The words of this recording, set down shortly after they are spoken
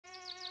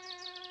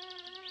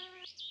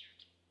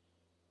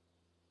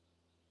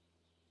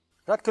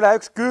Sä oot kyllä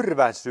yksi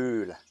kyrvän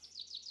syylä.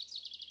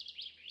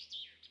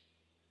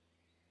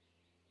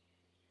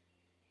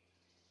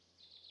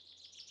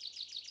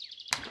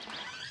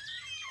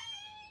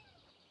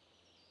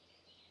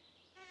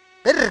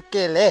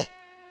 Perkele!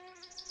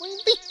 Voi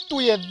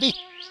vittujen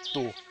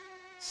vittu!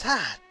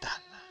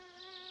 Saatana!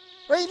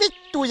 Voi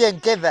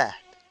vittujen kevät!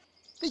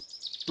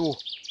 Vittu!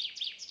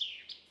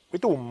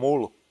 Vitun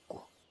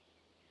mulkku.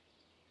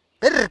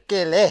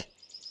 Perkele!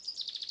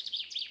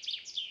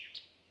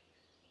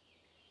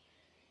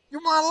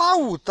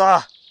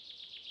 Jumalauta!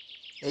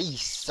 Ei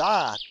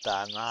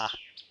saatana!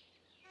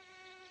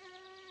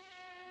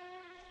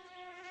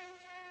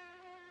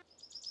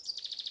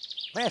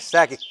 Mene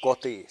säkin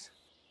kotiis.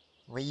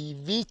 Voi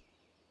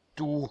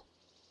vittu!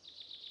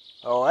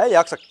 Joo, ei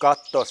jaksa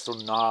kattoo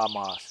sun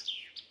naamaas.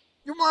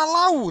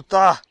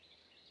 Jumalauta!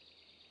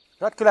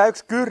 Sä oot kyllä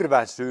yksi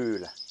kyrvän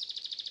syylä.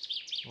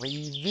 Voi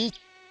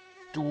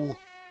vittu!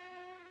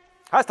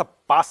 Haista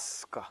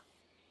paska.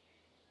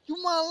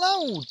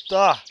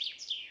 Jumalauta!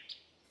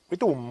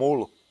 Vitun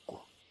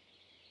mulkku.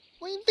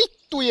 Voi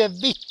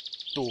vittujen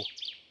vittu!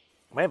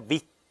 Mene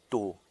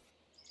vittuun.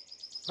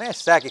 Mene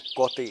säkin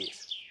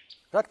kotiis.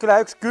 Sä oot kyllä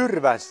yksi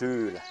kyrvän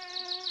syylä.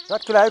 Sä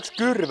oot kyllä yksi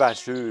kyrvän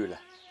syylä.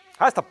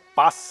 Haista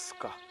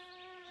paska.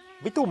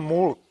 Vitun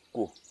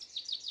mulkku.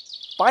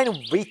 Painu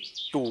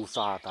vittuun,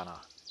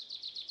 saatana.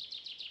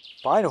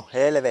 Painu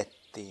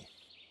helvettiin.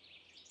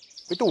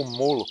 Vitun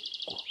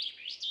mulkku.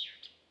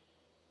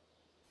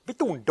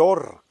 Vitun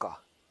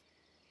dorka.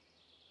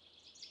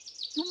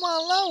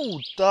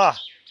 Jumalauta!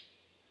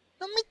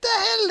 No mitä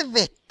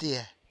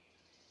helvettiä?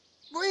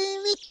 Voi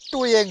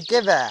vittujen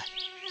kevät!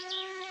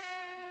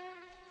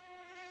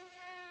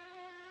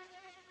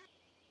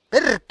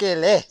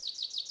 Perkele!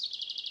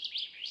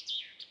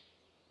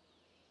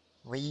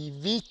 Voi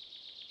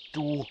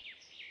vittu!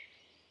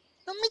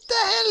 No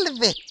mitä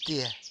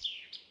helvettiä?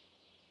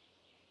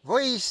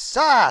 Voi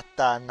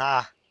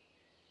saatana!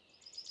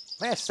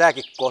 Mene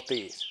säkin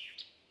kotiis.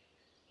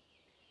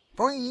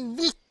 Voi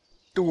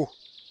vittu!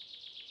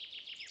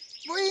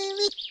 Voi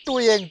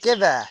vittujen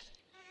kevät!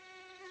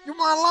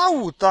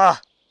 Jumalauta!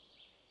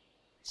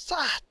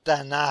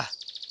 Saatana!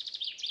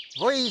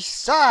 Voi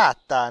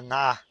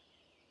saatana!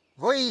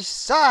 Voi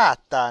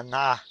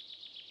saatana!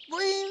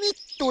 Voi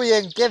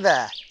vittujen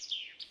kevät!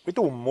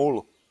 Vitun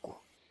mulkku.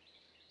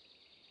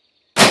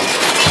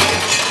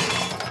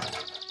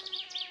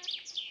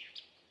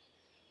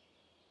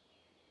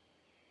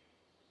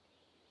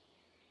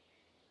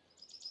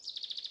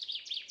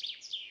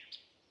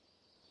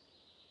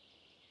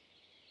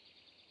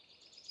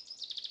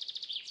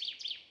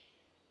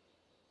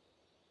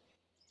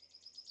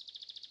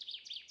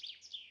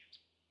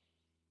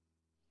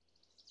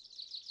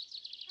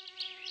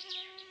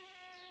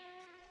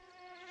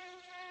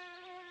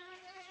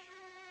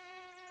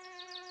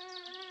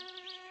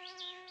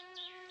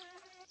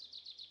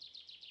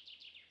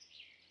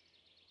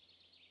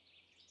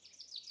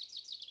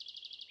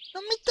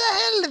 No mitä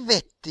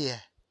helvettiä?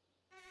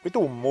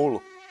 Vitun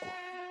mulkku.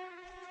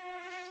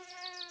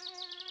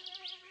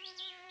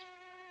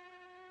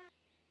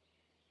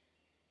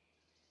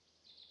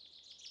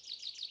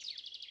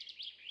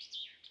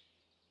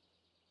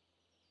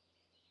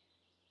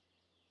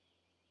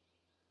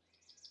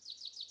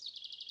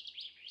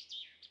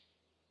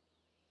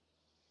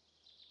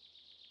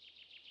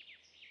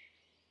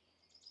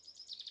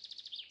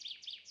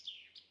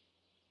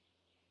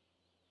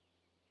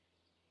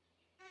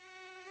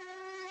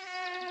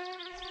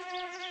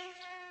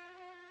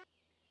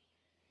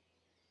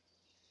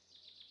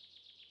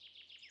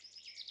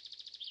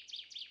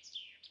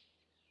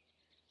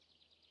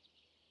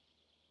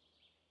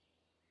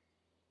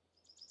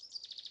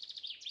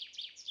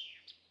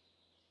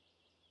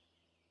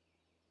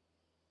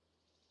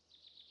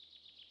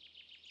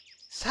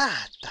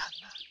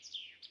 Saatana!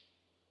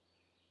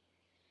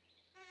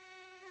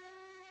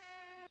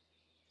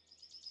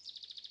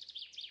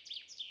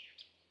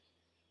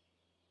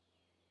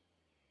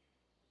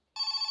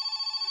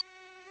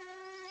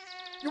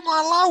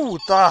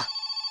 Jumalauta!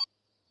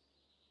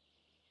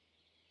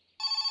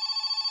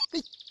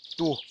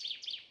 Vittu!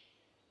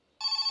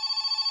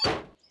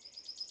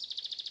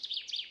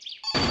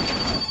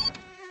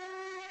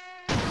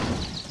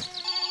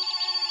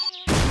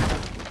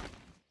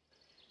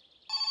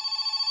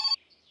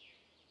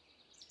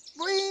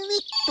 Voi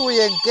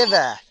vittujen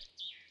kevät!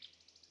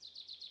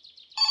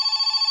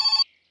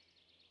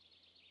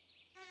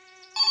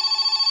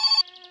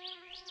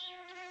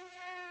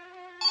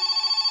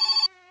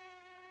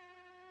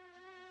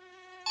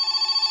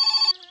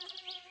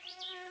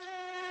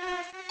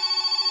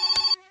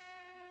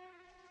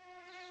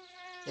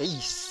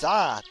 Ei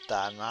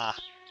saatana!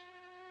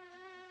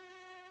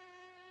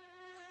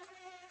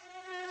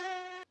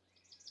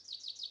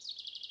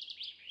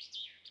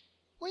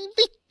 Voi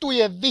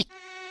vittujen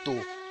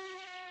vittu!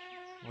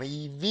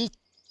 Voi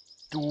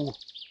vittu!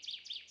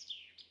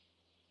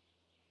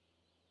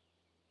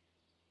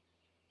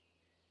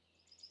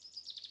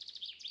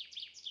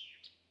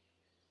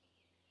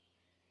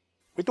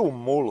 Vitun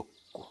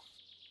mulkku.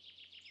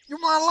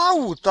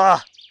 Jumalauta!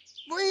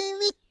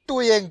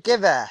 vittujen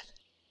kevät.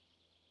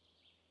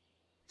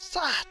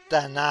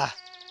 Saatana.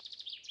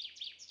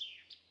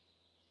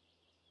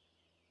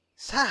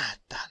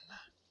 Saatana.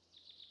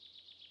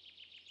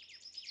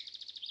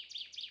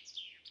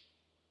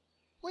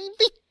 Voi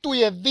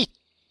vittujen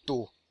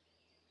vittu.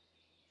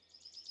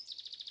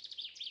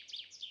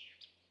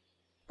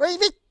 Voi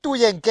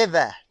vittujen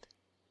kevät.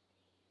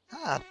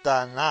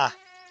 Saatana.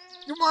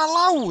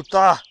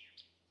 Jumalauta.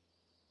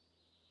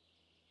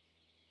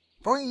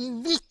 Voi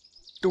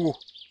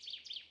vittu.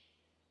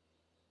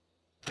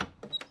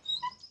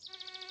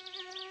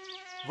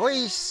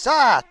 Voi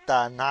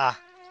saatana.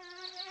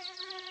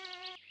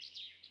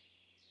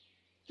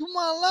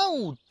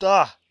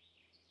 Jumalauta.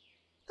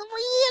 No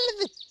voi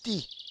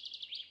helvetti.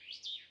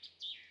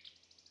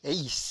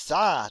 Ei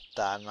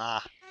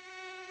saatana.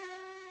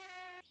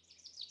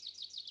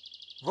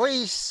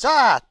 Voi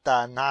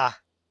saatana.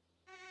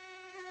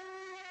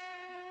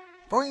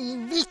 Voi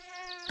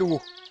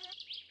vittu.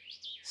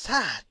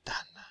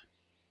 Saatana.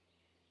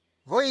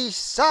 Voi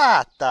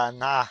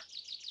saatana.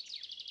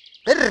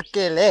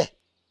 Perkele.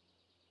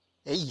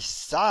 Ei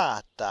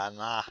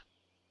saatana.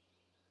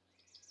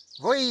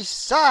 Voi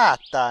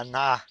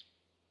saatana.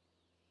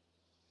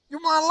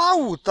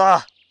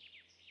 Jumalauta.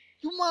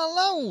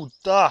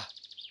 Jumalauta.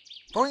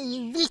 Voi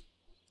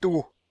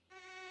vittu.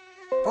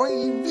 Voi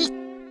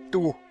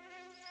vittu.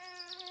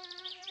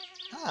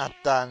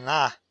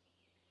 Saatana.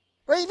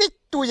 Voi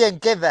vittujen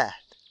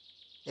kevät.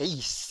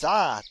 Ei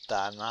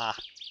saatana.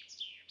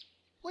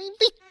 Voi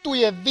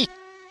vittujen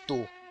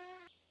vittu.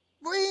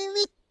 Voi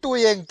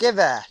vittujen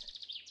kevät.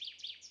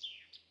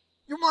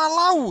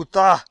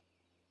 Jumalauta.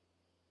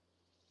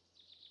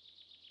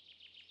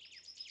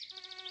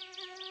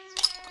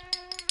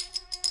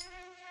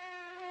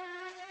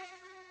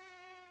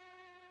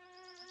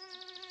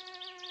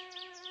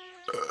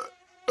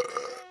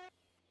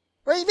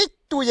 Voi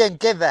vittujen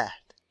kevät.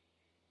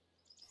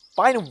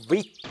 Painu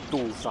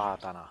vittuu,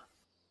 saatana.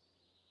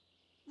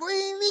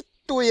 Voi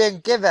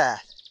vittujen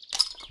kevät.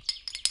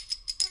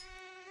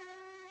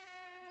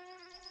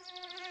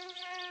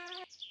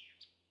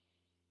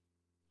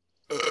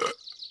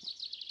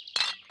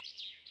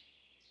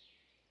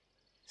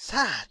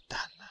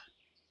 Saatana.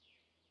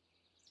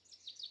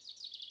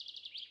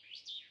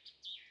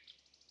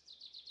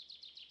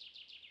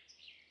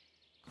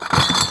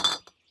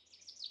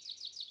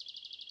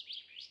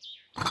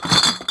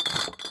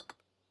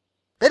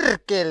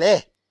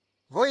 Perkele.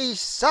 Voi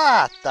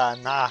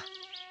saatana.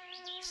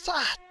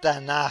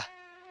 Saatana.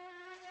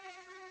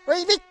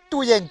 Voi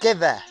vittujen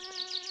kevät.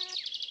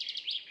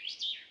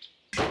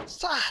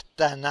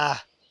 Saatana.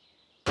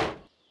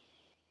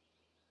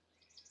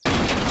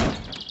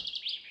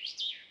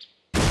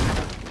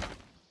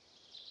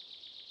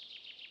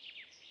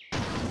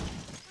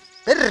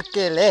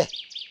 Perkele.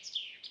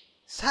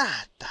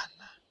 Saatana.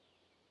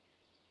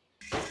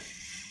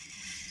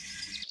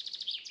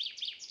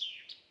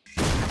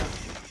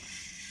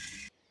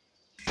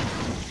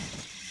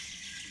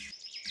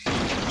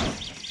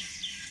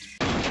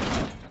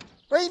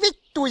 Voi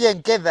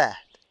vittujen kevät.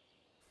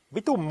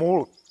 Vitun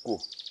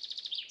mulkku.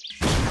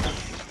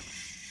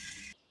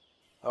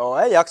 Joo,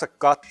 ei jaksa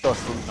katsoa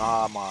sun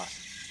naamaas.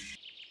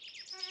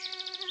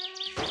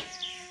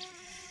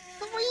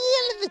 No voi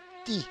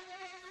helvetti.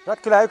 Sä oot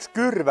kyllä yks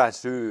kyrvän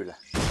syylä.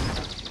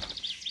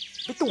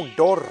 Vitun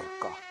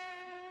dorka.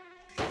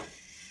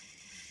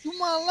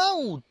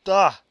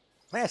 Jumalauta.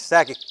 Mene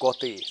säkin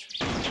kotiin.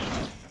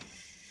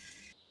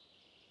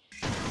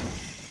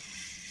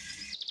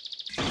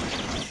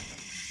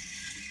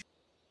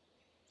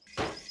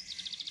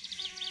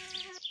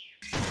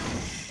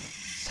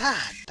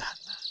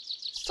 Saatana.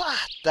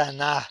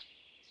 Saatana.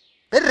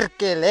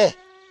 Perkele.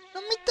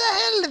 No mitä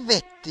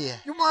helvettiä?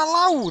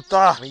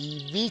 Jumalauta.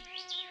 Voi vittu.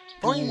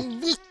 Voi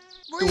vittu.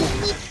 Voi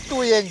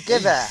vittujen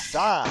kevät.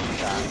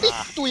 Saatana.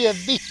 Vittujen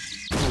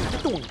vittu.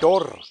 Vitun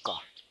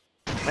dorka.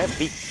 Mene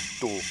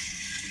vittuun.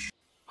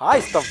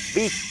 Haista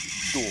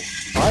vittu.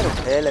 Painu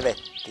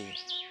helvettiin.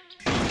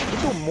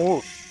 Vitun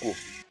mulkku.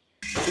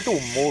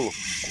 Vitun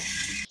mulkku.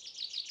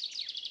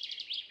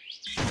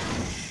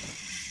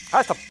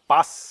 Haista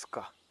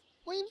paska.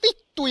 Voi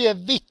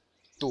vittujen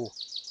vittu.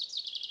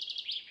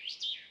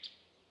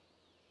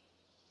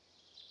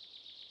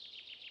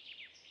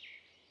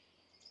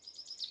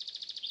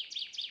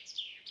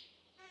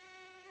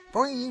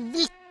 Voi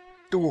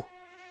vittu.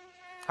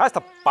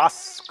 Haista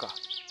paska.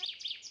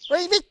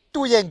 Voi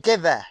vittujen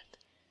kevät.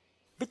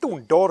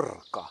 Vitun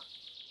dorka.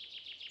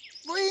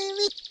 Voi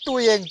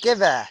vittujen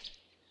kevät.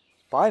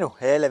 Painu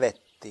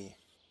helvettiin.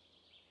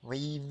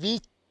 Voi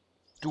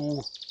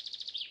vittu.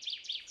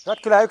 Sä oot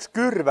kyllä yks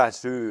kyrvän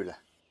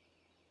syylä.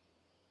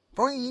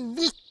 Voi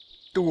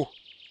vittu.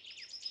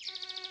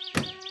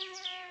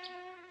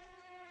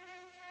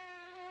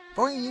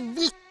 Voi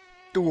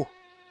vittu.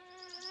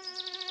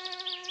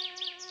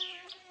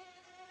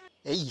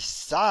 Ei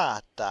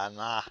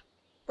saatana.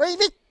 Voi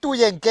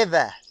vittujen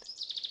kevät.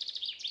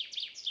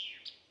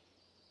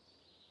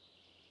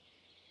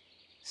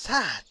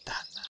 Saatana.